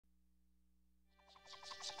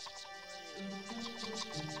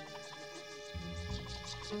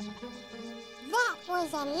That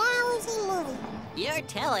was a lousy movie. You're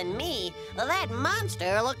telling me that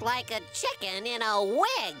monster looked like a chicken in a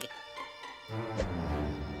wig.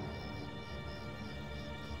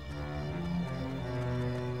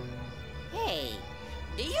 Hey,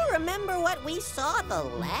 do you remember what we saw the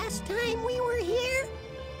last time we were here?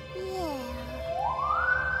 Yeah.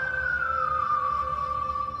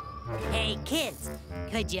 Hey, kids,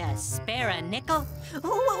 could you spare a nickel? We're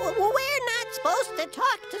not supposed to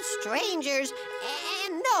talk to strangers.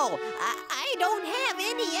 And no, I don't have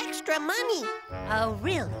any extra money. Oh,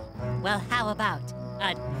 really? Well, how about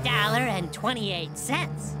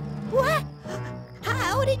 $1.28? What?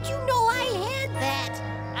 How did you know I had that?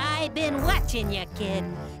 I've been watching you, kid.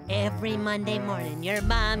 Every Monday morning, your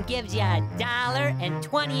mom gives you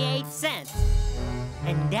 $1.28.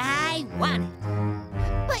 And I want it.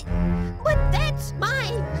 But that's my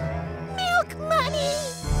milk money.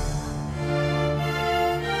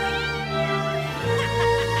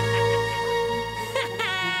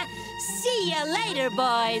 See you later,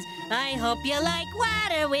 boys. I hope you like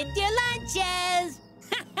water with your lunches.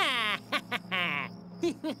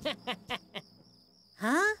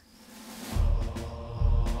 Huh?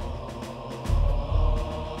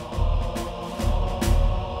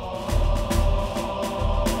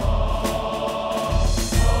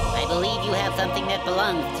 I believe you have something that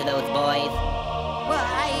belongs to those boys. Well,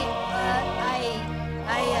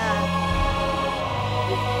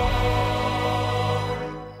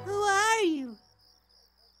 Who are you?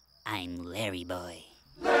 I'm Larry Boy.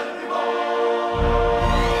 What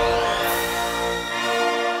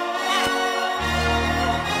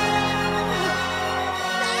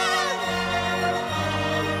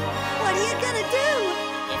are you gonna do?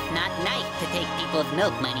 It's not nice to take people's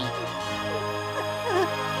milk money.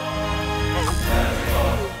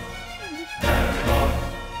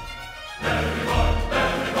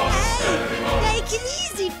 Hey, take it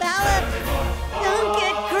easy, fella. Don't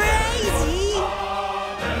get crazy.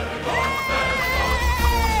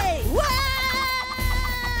 Hey! Whoa!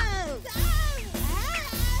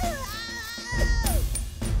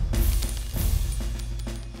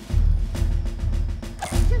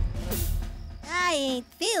 I ain't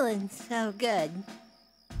feeling so good.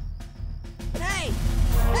 Hey!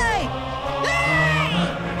 Hey! Hey!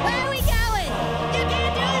 Where are we going? You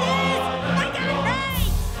can't do this! I got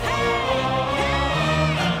brakes! Hey!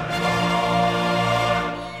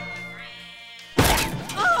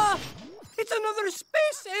 Ah! It's another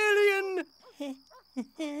space alien!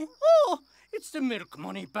 Oh, it's the Milk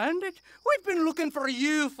Money Bandit. We've been looking for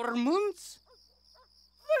you for months.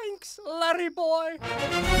 Thanks, Larry Boy.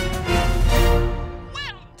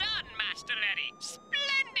 Well done, Master Larry.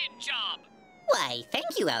 Splendid job. Why,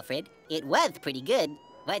 thank you, Alfred. It was pretty good,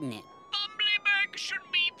 wasn't it? Bumblyburg should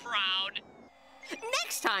be proud.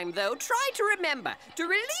 Next time, though, try to remember to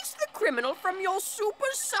release the criminal from your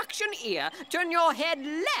super suction ear, turn your head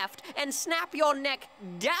left, and snap your neck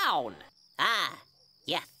down. Ah,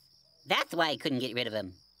 yes. That's why I couldn't get rid of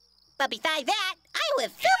him. But besides that, I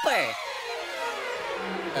was super!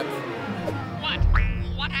 Oops.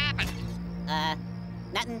 What happened?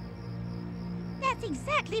 Nothing. That's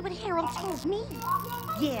exactly what Harold told me.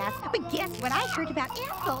 Yes, but guess what I heard about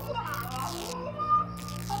Ethel?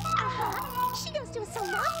 She goes to a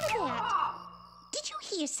salon for that. Did you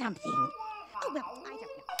hear something? Oh, well, I don't know.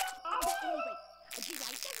 But anyway, did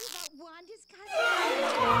I tell you about Wanda's cousin?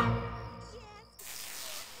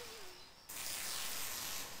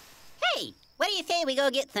 Hey, what do you say we go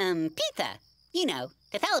get some pizza? You know,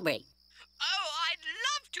 to celebrate. Oh, I'd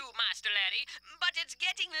love to, Master Larry, but it's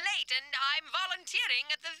getting late and I'm volunteering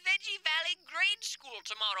at the Veggie Valley grade school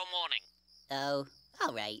tomorrow morning. Oh,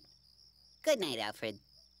 all right. Good night, Alfred.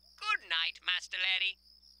 Good night, Master Larry.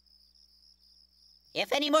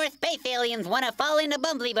 If any more space aliens want to fall into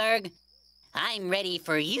Bumblyburg, I'm ready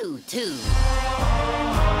for you, too.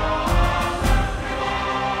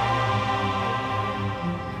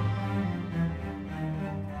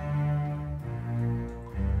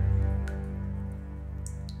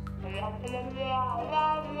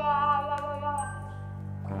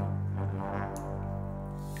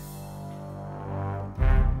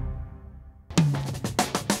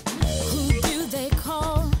 Who do they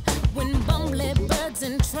call when Bumblyburg's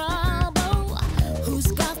in trouble? Who's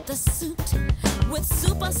got the suit with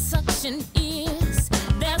super suction ears?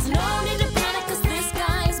 There's no need to panic, 'cause this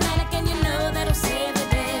guy is manic, and you know that'll save the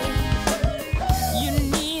day. You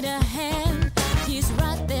need a hand, he's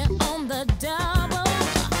right there on the double.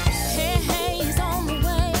 Hey, hey, he's on the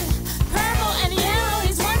way. Purple and yellow,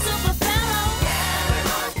 he's one super fellow.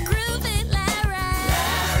 Groove it,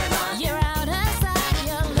 Larry. You're out of sight,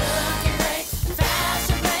 you're looking great.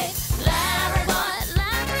 Fashion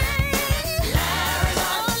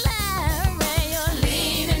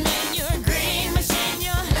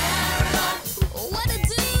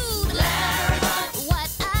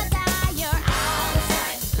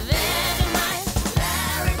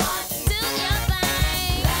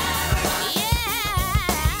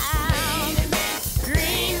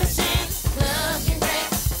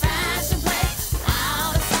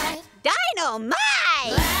Oh, my!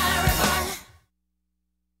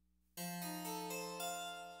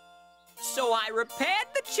 So I repaired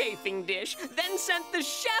the chafing dish, then sent the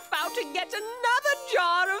chef out to get another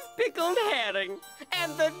jar of pickled herring.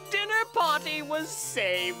 And the dinner party was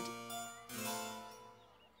saved.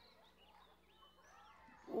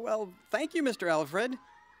 Well, thank you, Mr. Alfred.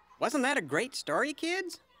 Wasn't that a great story,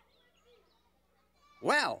 kids?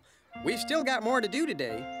 Well, we've still got more to do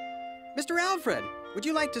today. Mr. Alfred, would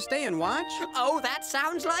you like to stay and watch? Oh, that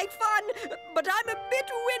sounds like fun, but I'm a bit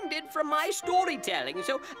winded from my storytelling,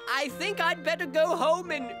 so I think I'd better go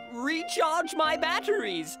home and recharge my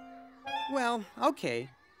batteries. Well, okay.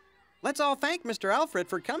 Let's all thank Mr. Alfred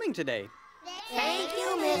for coming today. Thank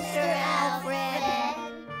you, Mr.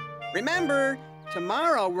 Alfred. Remember,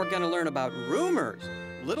 tomorrow we're going to learn about rumors,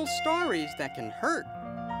 little stories that can hurt.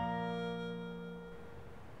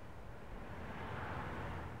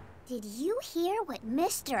 Did you hear what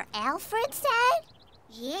Mr. Alfred said?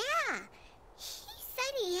 Yeah. He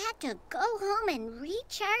said he had to go home and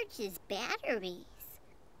recharge his batteries.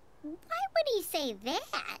 Why would he say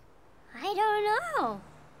that? I don't know.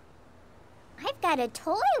 I've got a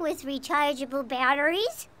toy with rechargeable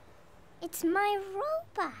batteries. It's my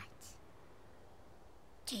robot.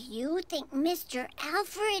 Do you think Mr.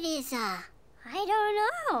 Alfred is I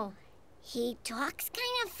don't know. He talks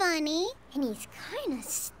kind of funny, and he's kind of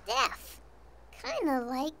stiff. Kind of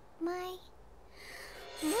like my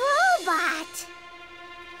robot.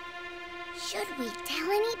 Should we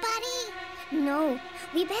tell anybody? No,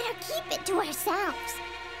 we better keep it to ourselves.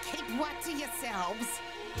 Keep what to yourselves?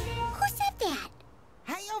 Who said that?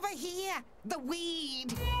 Hey, over here, the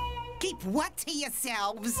weed. Keep what to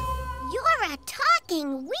yourselves? You're a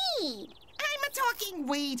talking weed. I'm a talking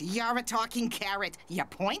weed. You're a talking carrot. Your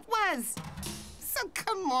point was. So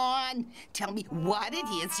come on, tell me what it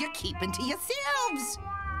is you're keeping to yourselves.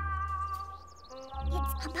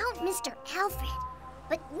 It's about Mr. Alfred,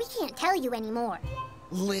 but we can't tell you anymore.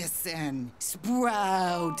 Listen,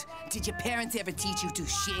 Sprout, did your parents ever teach you to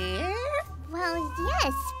share? Well,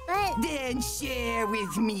 yes, but... Then share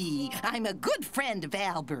with me. I'm a good friend of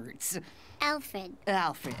Albert's. Alfred.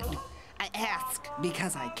 Alfred, I ask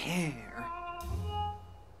because I care.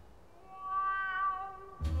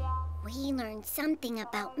 We learned something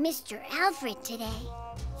about Mr. Alfred today.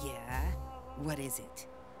 Yeah? What is it?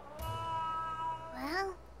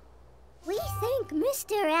 Well, we think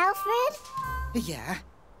Mr. Alfred Yeah?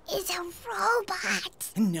 is a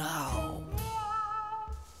robot. No.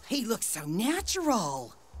 He looks so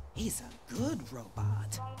natural. He's a good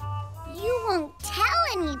robot. You won't tell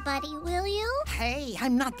anybody, will you? Hey,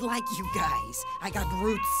 I'm not like you guys. I got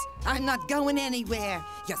roots. I'm not going anywhere.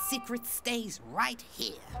 Your secret stays right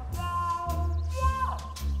here.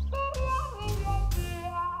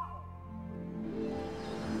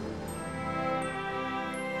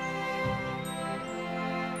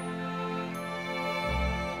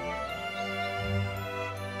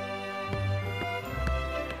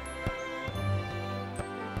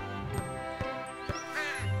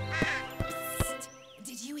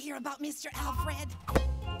 About Mr. Alfred?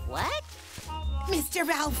 What? Mr.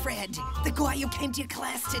 Alfred, the guy who came to your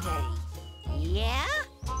class today. Yeah?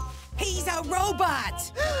 He's a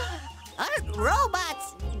robot! Aren't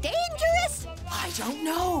robots dangerous? I don't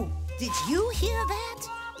know. Did you hear that?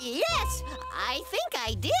 Yes, I think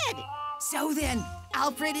I did. So then,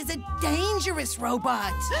 Alfred is a dangerous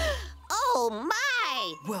robot. Oh,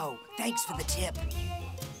 my! Whoa, thanks for the tip.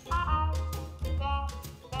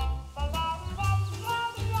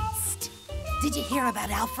 Did you hear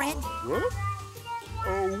about Alfred? What?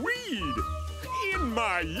 A weed in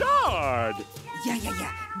my yard.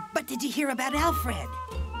 Yeah. But did you hear about Alfred?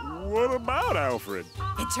 What about Alfred?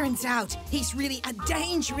 It turns out he's really a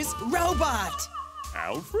dangerous robot.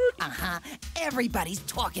 Alfred? Uh-huh. Everybody's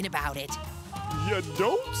talking about it. You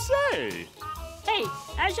don't say. Hey,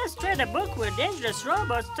 I just read a book where dangerous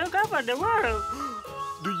robots took over the world.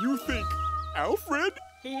 Do you think Alfred?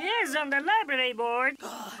 He is on the library board.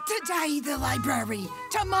 Today, the library.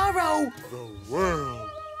 Tomorrow, The world.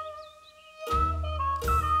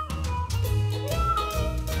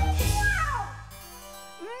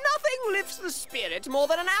 Nothing lifts the spirit more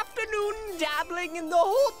than an afternoon dabbling in the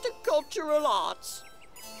horticultural arts.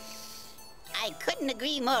 I couldn't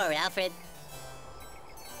agree more, Alfred.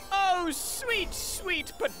 Oh, sweet,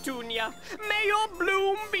 sweet Petunia, may your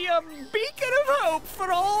bloom be a beacon of hope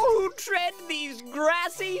for all who tread these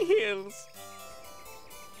grassy hills.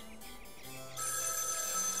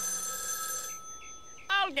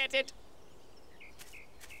 I'll get it.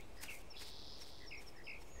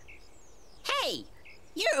 Hey,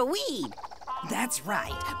 you're a weed. That's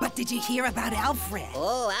right. But did you hear about Alfred?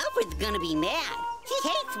 Oh, Alfred's gonna be mad. He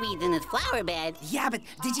hates weeds in his flower bed. Yeah, but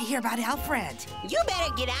did you hear about Alfred? You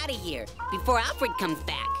better get out of here before Alfred comes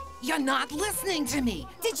back. You're not listening to me.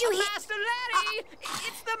 Did you hear? Master Letty,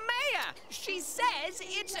 it's the mayor. She says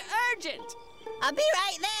it's urgent. I'll be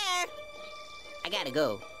right there. I gotta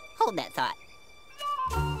go. Hold that thought.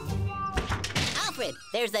 Alfred,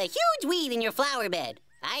 there's a huge weed in your flower bed.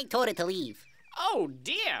 I told it to leave. Oh,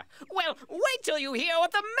 dear. Well, wait till you hear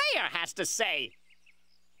what the mayor has to say.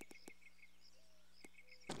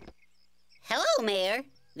 Hello, Mayor.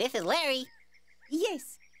 This is Larry.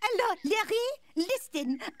 Yes. Hello, Larry.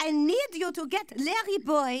 Listen, I need you to get Larry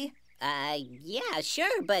boy. Yeah,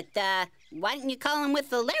 sure, but, why don't you call him with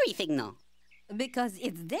the Larry signal? Because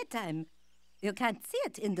it's daytime. You can't see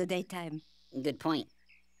it in the daytime. Good point.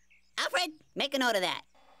 Alfred, make a note of that.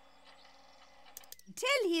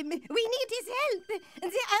 Tell him we need his help.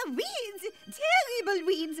 There are weeds, terrible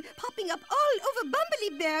weeds, popping up all over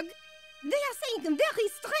Bumblyburg. They are saying very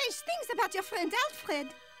strange things about your friend Alfred.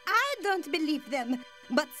 I don't believe them,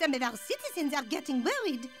 but some of our citizens are getting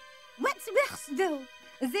worried. What's worse, though,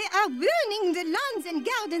 they are ruining the lawns and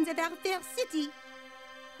gardens of our fair city.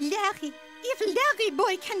 Larry, if Larry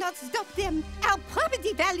boy cannot stop them, our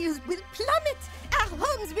property values will plummet. Our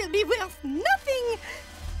homes will be worth nothing.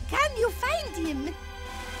 Can you find him?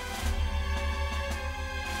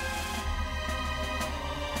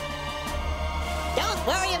 Don't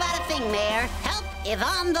worry about a thing, Mayor. Help is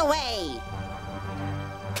on the way.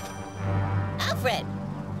 Alfred,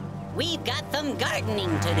 we've got some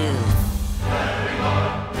gardening to do.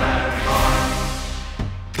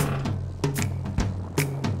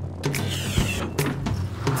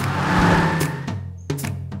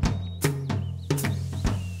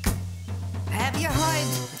 Have you heard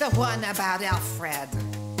the one about Alfred?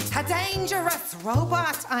 A dangerous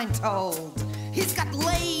robot, I'm told. He's got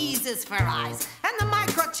lasers for eyes and a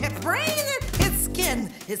microchip brain. His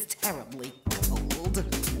skin is terribly cold.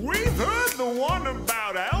 We've heard the one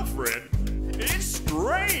about Alfred. It's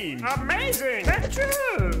strange. Amazing. That's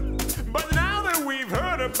true. But now that we've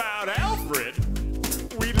heard about Alfred,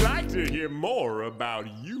 we'd like to hear more about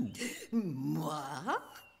you. What?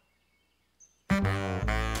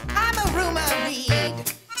 I'm a rumor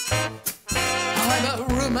weed. I'm a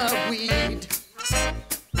rumor weed.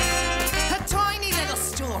 A tiny little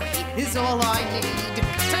story is all I need to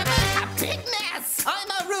make a big mess. I'm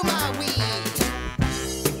a rumor weed.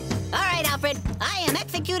 All right, Alfred, I am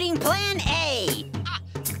executing Plan A.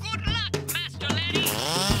 Good luck, Master Letty.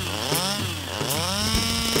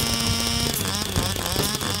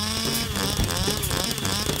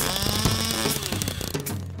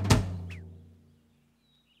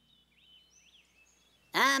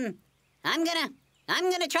 I'm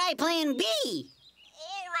gonna try Plan B.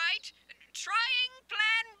 All right, trying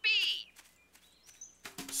Plan B.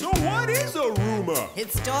 So what is a rumor?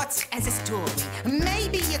 It starts as a story.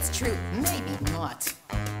 Maybe it's true, maybe not.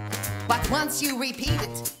 But once you repeat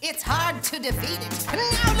it, it's hard to defeat it.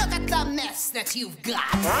 Now look at the mess that you've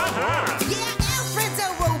got. Yeah, Alfred's a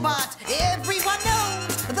robot. Everyone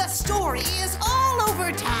knows the story is all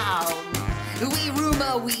over town. We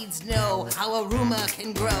rumor weeds know how a rumor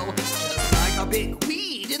can grow, just like a big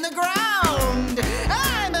weed in the ground.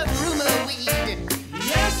 I'm a rumor weed.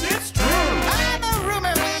 Yes, it's true. I'm a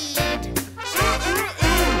rumor weed.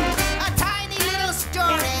 A tiny little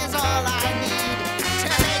story is all I need to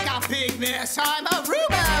make a big mess. I'm a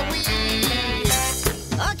rumor weed.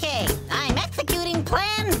 Okay, I'm executing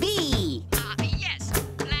Plan B. Yes,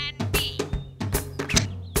 Plan B.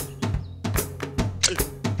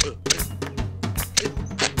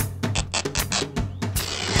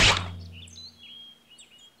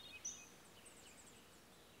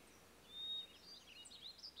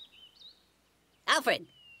 Alfred,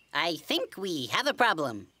 I think we have a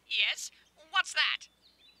problem. Yes? What's that?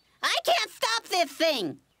 I can't stop this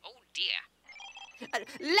thing. Oh, dear.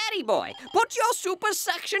 Letty boy, put your super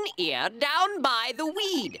suction ear down by the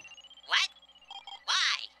weed. What?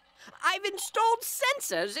 Why? I've installed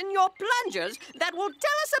sensors in your plungers that will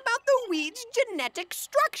tell us about the weed's genetic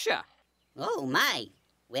structure. Oh, my.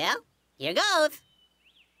 Well, here goes.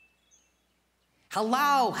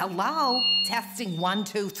 Hello, hello. Testing 1,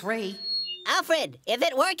 2, 3. Alfred, is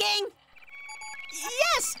it working?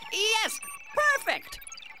 Yes, perfect.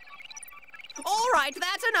 All right,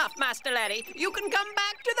 that's enough, Master Letty. You can come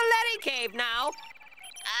back to the Letty cave now.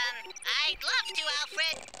 I'd love to,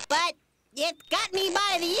 Alfred, but it got me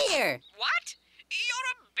by the ear. What? You're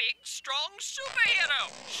a big, strong superhero.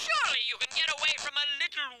 Surely you can get away from a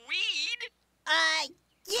little weed.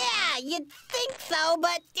 Yeah, you'd think so,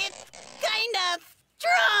 but it's kind of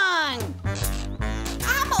strong.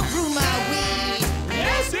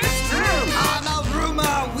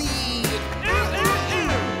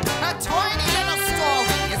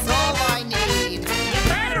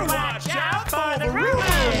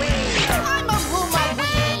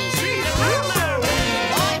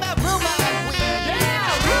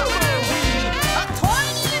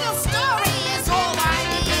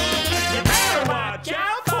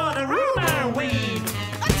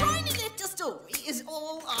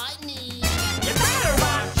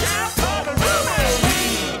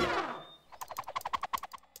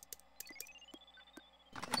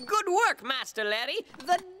 work, Master Larry.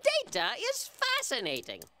 The data is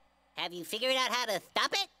fascinating. Have you figured out how to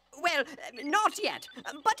stop it? Well, not yet,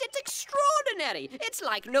 but it's extraordinary. It's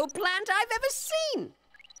like no plant I've ever seen.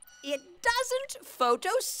 It doesn't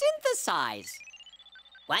photosynthesize.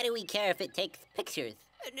 Why do we care if it takes pictures?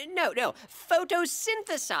 No,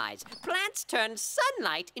 photosynthesize. Plants turn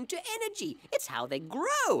sunlight into energy. It's how they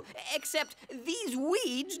grow. Except these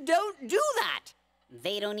weeds don't do that.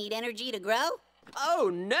 They don't need energy to grow?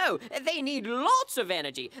 Oh, no. They need lots of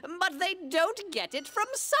energy, but they don't get it from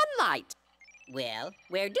sunlight. Well,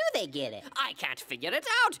 where do they get it? I can't figure it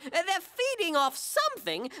out. They're feeding off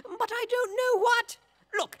something, but I don't know what.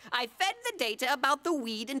 Look, I fed the data about the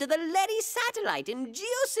weed into the Letty satellite in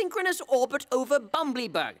geosynchronous orbit over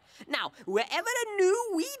Bumblyburg. Now, wherever a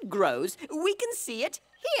new weed grows, we can see it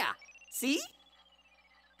here. See?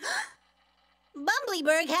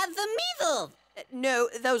 Bumblyburg has the measles! No,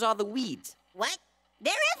 those are the weeds. What?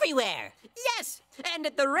 They're everywhere! Yes, and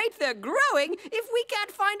at the rate they're growing, if we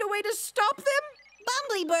can't find a way to stop them...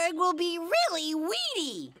 Bumblyburg will be really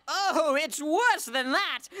weedy! Oh, it's worse than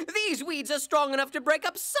that! These weeds are strong enough to break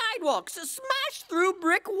up sidewalks, smash through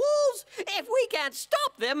brick walls! If we can't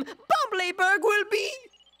stop them, Bumblyburg will be...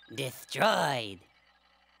 destroyed.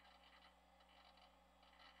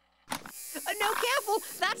 No, careful!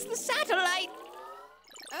 That's the satellite!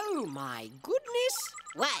 Oh, my goodness!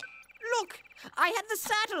 What? Look! I had the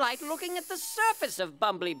satellite looking at the surface of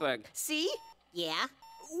Bumblyburg. See? Yeah?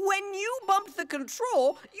 When you bumped the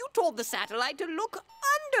control, you told the satellite to look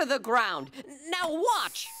under the ground. Now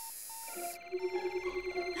watch!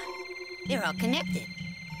 They're all connected.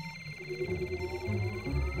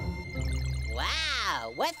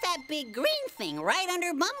 Wow! What's that big green thing right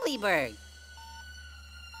under Bumblyburg?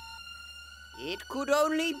 It could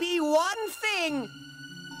only be one thing.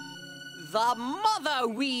 The mother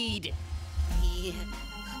weed.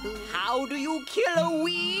 How do you kill a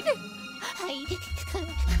weed?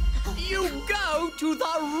 You go to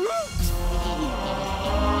the root.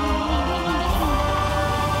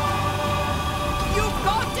 You've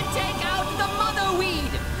got to take out the mother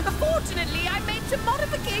weed. Fortunately, I made some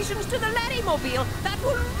modifications to the Laddymobile that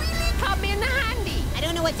will really come in handy. I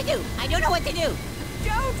don't know what to do.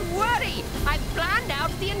 Don't worry! I've planned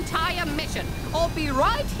out the entire mission. I'll be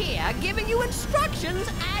right here giving you instructions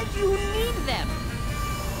as you need them.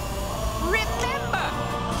 Remember,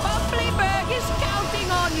 Bumblyburg is counting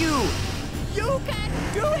on you. You can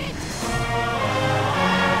do it!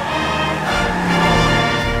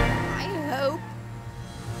 I hope.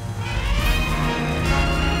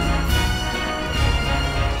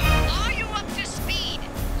 Are you up to speed?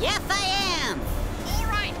 Yes, I am! All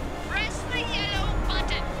right, press the yellow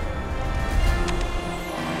button.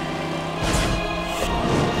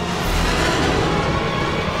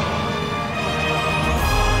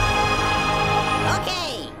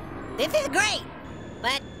 Okay, this is great.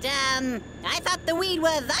 But, I thought the weed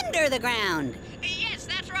was under the ground. Yes,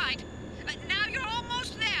 that's right. Now you're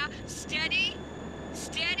almost there. Steady.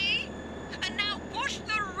 Steady. And now push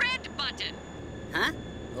the red button. Huh?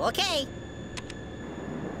 Okay.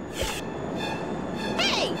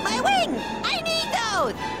 Hey, my wing! I need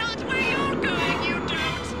those! Not where you're going, you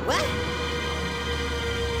don't. What?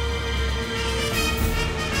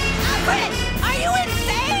 Alfred! Are you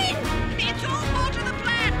insane? It's all part of the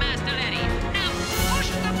plan, Master Letty. Now push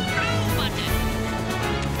the blue button.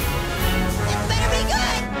 This better be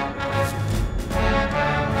good!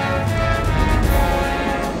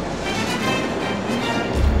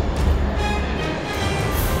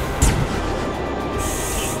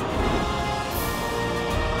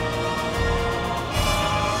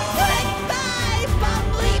 Goodbye,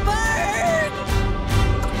 Bumblyburg!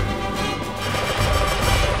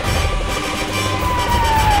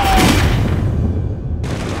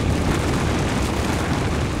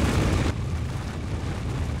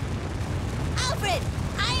 Alfred,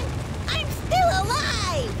 I'm still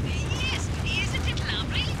alive! Yes, isn't it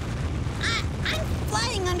lovely? I'm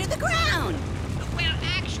flying under the ground! Well,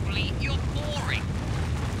 actually, you're boring.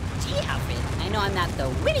 Gee, Alfred, I know I'm not the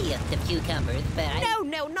wittiest of cucumbers, but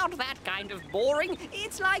No, not that kind of boring.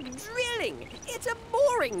 It's like drilling. It's a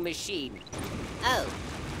boring machine. Oh,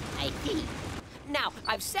 I see. Now,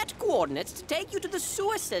 I've set coordinates to take you to the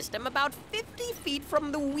sewer system about 50 feet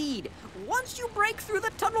from the weed. Once you break through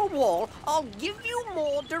the tunnel wall, I'll give you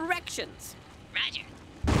more directions. Roger.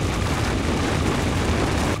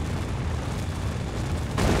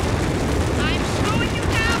 I'm slowing you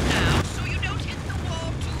down now so you don't hit the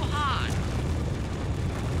wall too hard.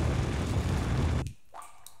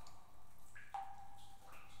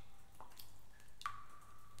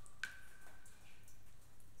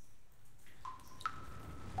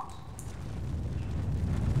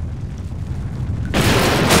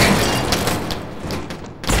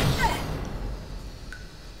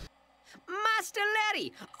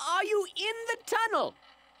 Larry, are you in the tunnel?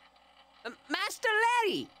 Master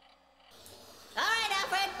Larry! All right,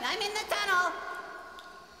 Alfred, I'm in the tunnel.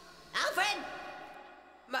 Alfred!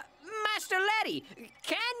 Master Larry,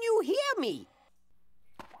 can you hear me?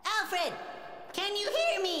 Alfred, can you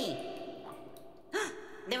hear me?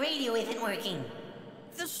 The radio isn't working.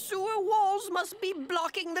 The sewer walls must be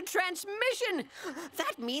blocking the transmission.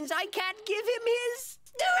 That means I can't give him his...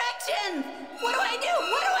 Directions! What do I do?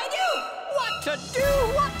 What do I do? What to do?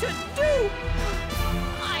 What to do?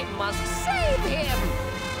 I must save him!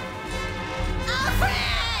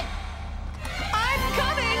 Alfred! I'm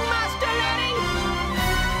coming, Master Larry!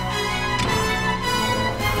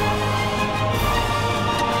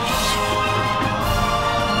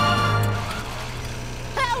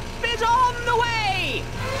 Help is on the way!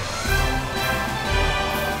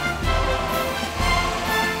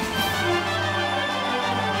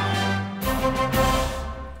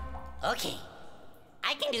 Okay,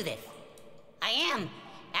 I can do this. I am,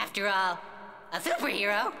 after all, a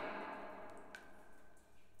superhero.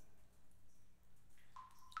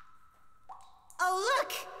 Oh,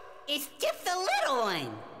 look! It's just a little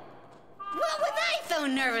one. What was I so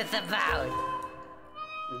nervous about?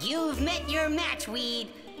 You've met your match,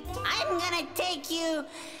 Weed. I'm gonna take you,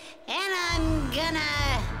 and I'm gonna...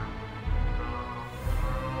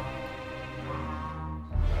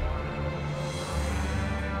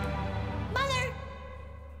 Mother!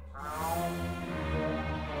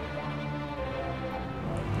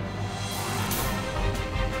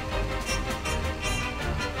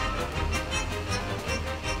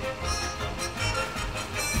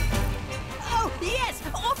 Oh, yes,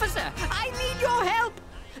 officer, I need your help.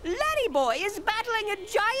 Larry Boy is battling a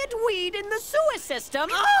giant weed in the sewer system.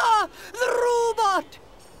 Ah! The robot!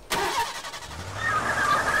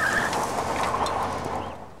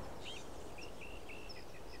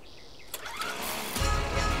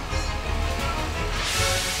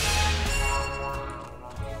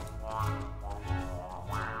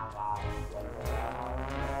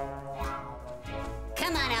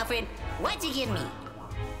 Come on, Alfred. What'd you give me?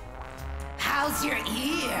 How's your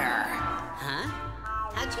ear? Huh?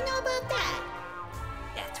 How'd you know about that?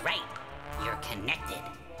 That's right. You're connected.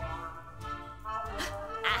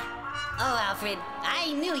 Oh, Alfred.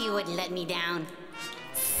 I knew you wouldn't let me down.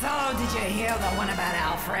 So, did you hear the one about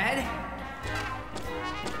Alfred?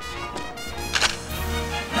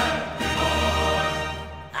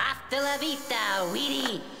 Hasta la vista,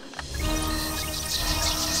 Weedy.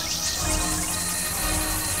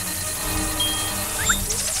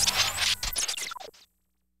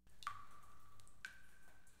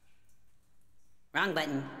 Wrong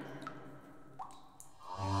button.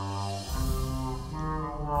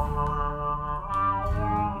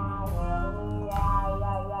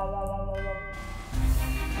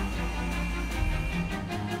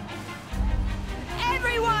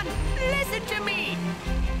 Everyone, listen to me.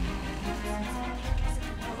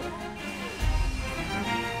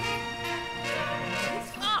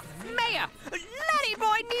 Mayor, Larry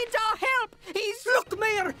Boy needs our help. He's... Look,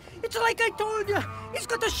 Mayor, it's like I told you. He's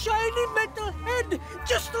got a shiny metal head,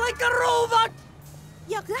 just like a robot.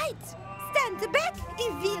 You're right. Stand back,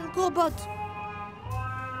 evil robot.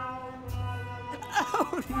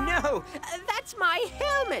 Oh, no. That's my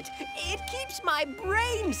helmet. It keeps my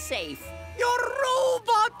brain safe. Your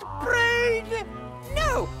robot brain!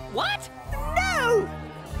 No! What? No!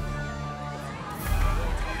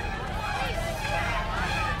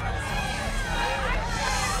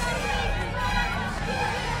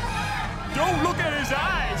 Don't look at his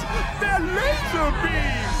eyes! They're laser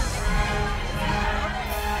beams!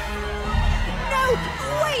 No!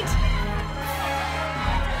 Wait!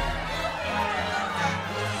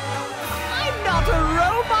 I'm not a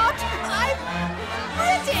robot! I'm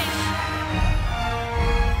British!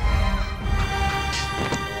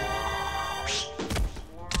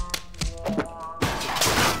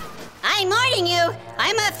 I'm warning you!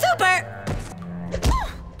 I'm a super...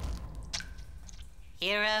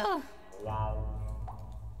 hero?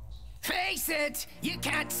 Face it, you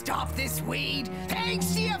can't stop this weed.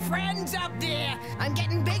 Thanks to your friends up there, I'm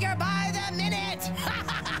getting bigger by the minute.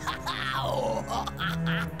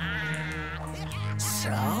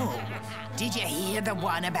 So, did you hear the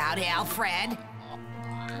one about Alfred?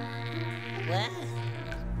 What?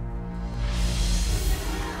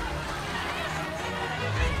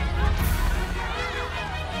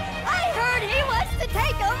 I heard he wants to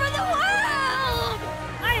take over the world!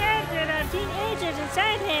 I heard there are teenagers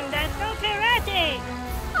inside him that know karate.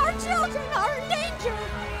 Our children are in danger!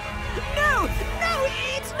 No! No!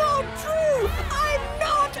 It's not true! I'm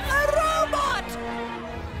not a robot!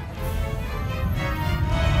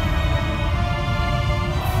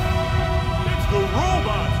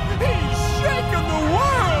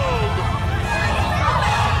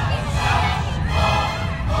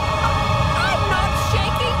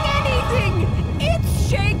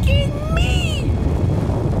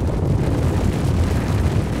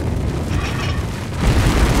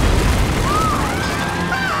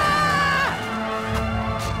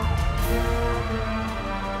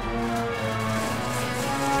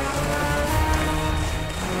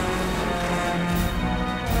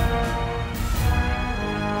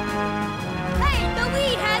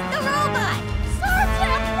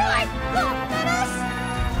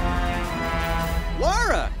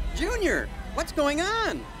 going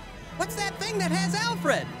on? What's that thing that has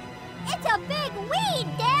Alfred? It's a big weed,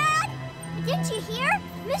 Dad! Didn't you hear?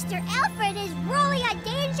 Mr. Alfred is really a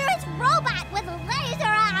dangerous robot with laser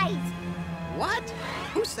eyes! What?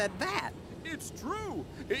 Who said that? It's true.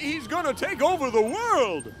 He's gonna take over the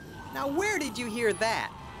world. Now, where did you hear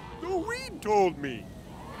that? The weed told me.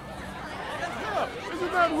 Yeah,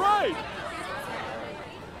 isn't that right?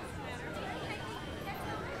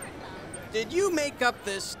 Did you make up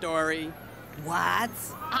this story? What?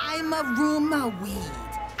 I'm a rumor weed.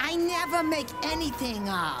 I never make anything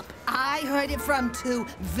up. I heard it from 2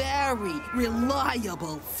 very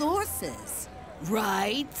reliable sources.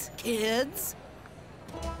 Right, kids?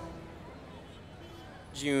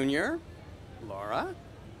 Junior? Laura?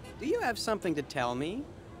 Do you have something to tell me?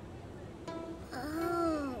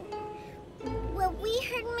 Oh. Well, we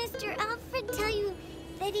heard Mr. Alfred tell you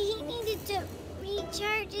that he needed to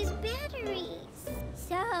recharge his batteries.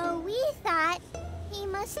 So we thought he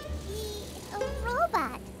must be a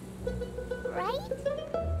robot, right?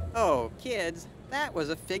 Oh, kids, that was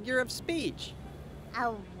a figure of speech.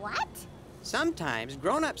 A what? Sometimes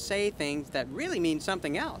grown-ups say things that really mean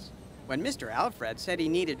something else. When Mr. Alfred said he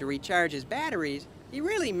needed to recharge his batteries, he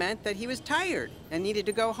really meant that he was tired and needed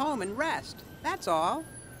to go home and rest. That's all.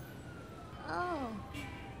 Oh.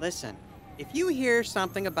 Listen, if you hear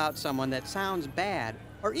something about someone that sounds bad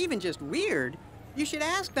or even just weird, you should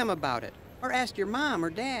ask them about it or ask your mom or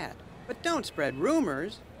dad. But don't spread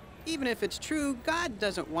rumors. Even if it's true, God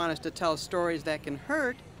doesn't want us to tell stories that can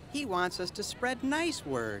hurt. He wants us to spread nice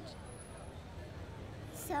words.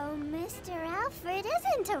 So Mr. Alfred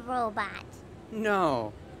isn't a robot.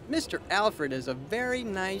 No, Mr. Alfred is a very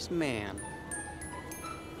nice man.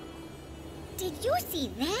 Did you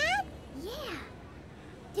see that? Yeah.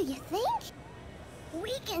 Do you think?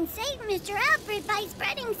 We can save Mr. Alfred by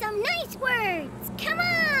spreading some nice words. Come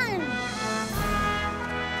on!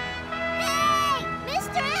 Hey!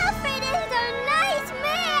 Mr. Alfred is a nice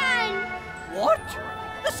man! What?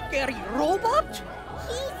 The scary robot?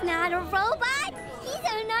 He's not a robot. He's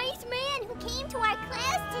a nice man who came to our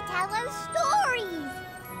class to tell us stories.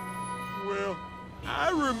 Well,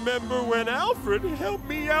 I remember when Alfred helped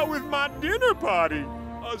me out with my dinner party.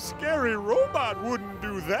 A scary robot wouldn't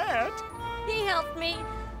do that. He helped me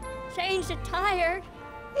change the tire.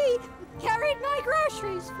 He carried my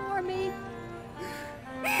groceries for me.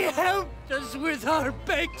 He helped us with our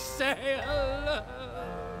bake sale.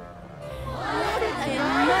 What a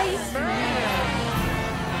nice man.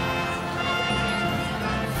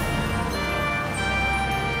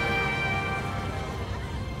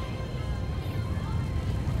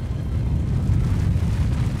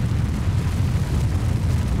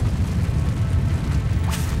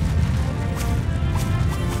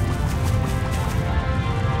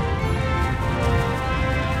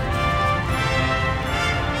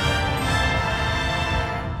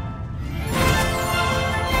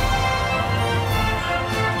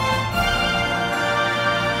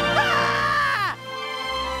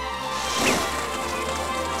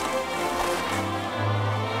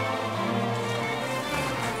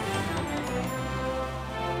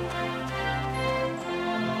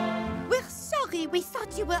 We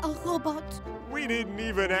thought you were a robot. We didn't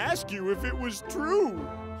even ask you if it was true.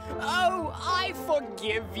 Oh, I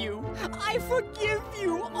forgive you. I forgive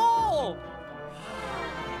you all.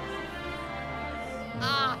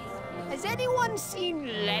 Has anyone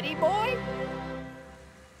seen Letty Boy?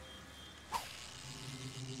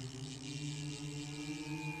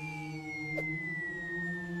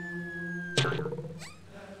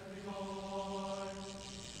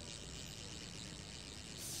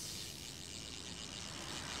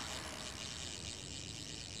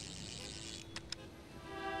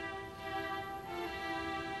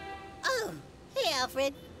 Oh, hey,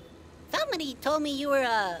 Alfred. Somebody told me you were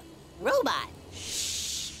a robot.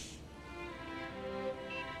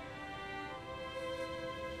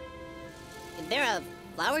 Is there a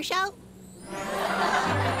flower show?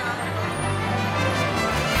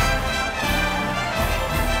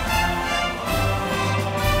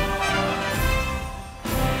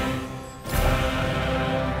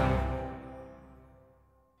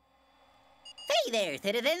 Hey there,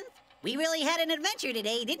 citizens. We really had an adventure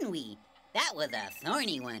today, didn't we? That was a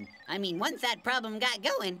thorny one. I mean, once that problem got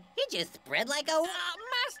going, it just spread like a...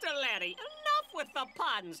 Master Larry, enough with the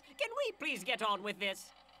puns. Can we please get on with this?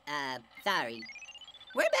 Sorry.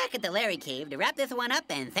 We're back at the Larry Cave to wrap this one up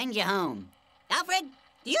and send you home. Alfred,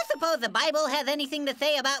 do you suppose the Bible has anything to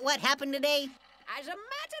say about what happened today? As a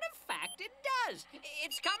matter of fact, it does.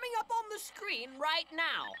 It's coming up on the screen right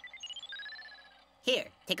now. Here,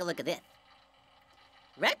 take a look at this.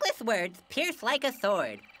 Reckless words pierce like a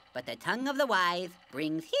sword. but the tongue of the wise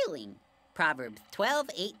brings healing. Proverbs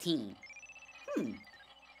 12:18.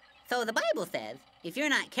 So the Bible says, if you're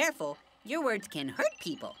not careful, your words can hurt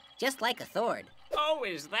people, just like a sword. Oh,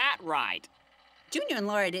 is that right? Junior and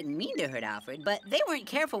Laura didn't mean to hurt Alfred, but they weren't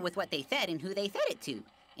careful with what they said and who they said it to,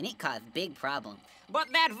 and it caused big problems. But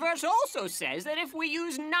that verse also says that if we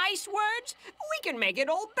use nice words, we can make it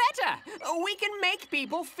all better. We can make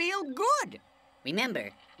people feel good. Remember,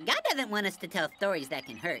 God doesn't want us to tell stories that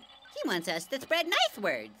can hurt. He wants us to spread nice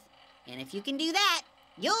words. And if you can do that,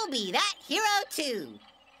 you'll be that hero too.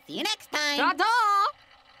 See you next time. Ta-ta!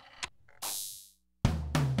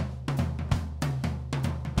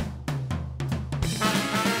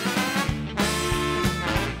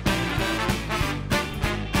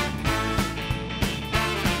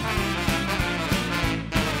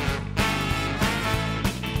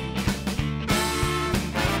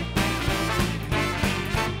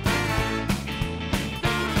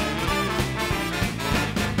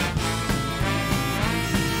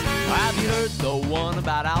 The one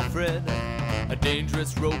about Alfred, a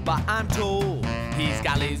dangerous robot, I'm told. He's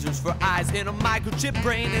got lasers for eyes and a microchip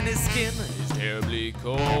brain, and his skin is terribly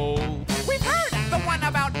cold. We've heard the one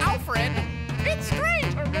about Alfred. It's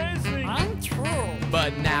great. Amazing. Untrue.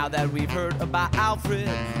 But now that we've heard about Alfred,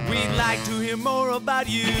 we'd like to hear more about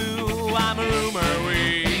you. I'm a rumor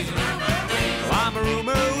weed. I'm a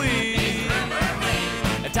rumor weed.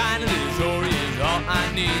 A tiny little story is all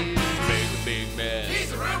I need to make a big mess.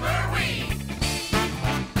 He's a rumor weed.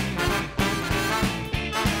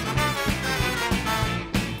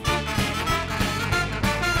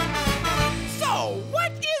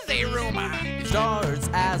 It starts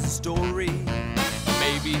as a story.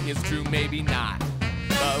 Maybe it's true, maybe not.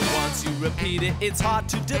 But once you repeat it, it's hard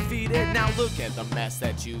to defeat it. Now look at the mess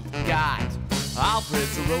that you've got.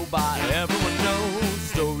 Alfred's a robot, everyone knows.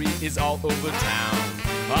 Story is all over town.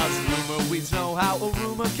 Us rumor weeds know how a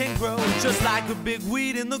rumor can grow, just like a big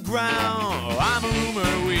weed in the ground. I'm a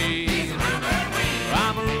rumor weed.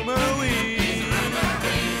 I'm a rumor weed.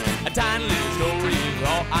 A tiny little story is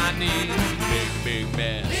all I need to make a big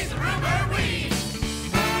mess. He's a rumor weed.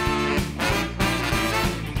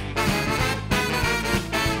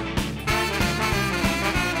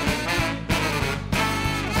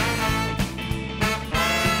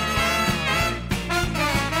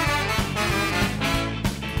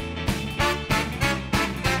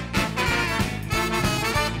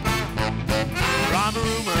 I'm a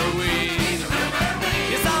rumor weed.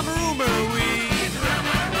 Yes, I'm a rumor weed.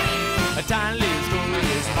 A tiny little story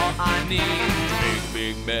is all I need to make a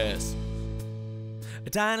big mess. A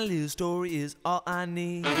tiny little story is all I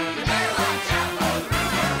need.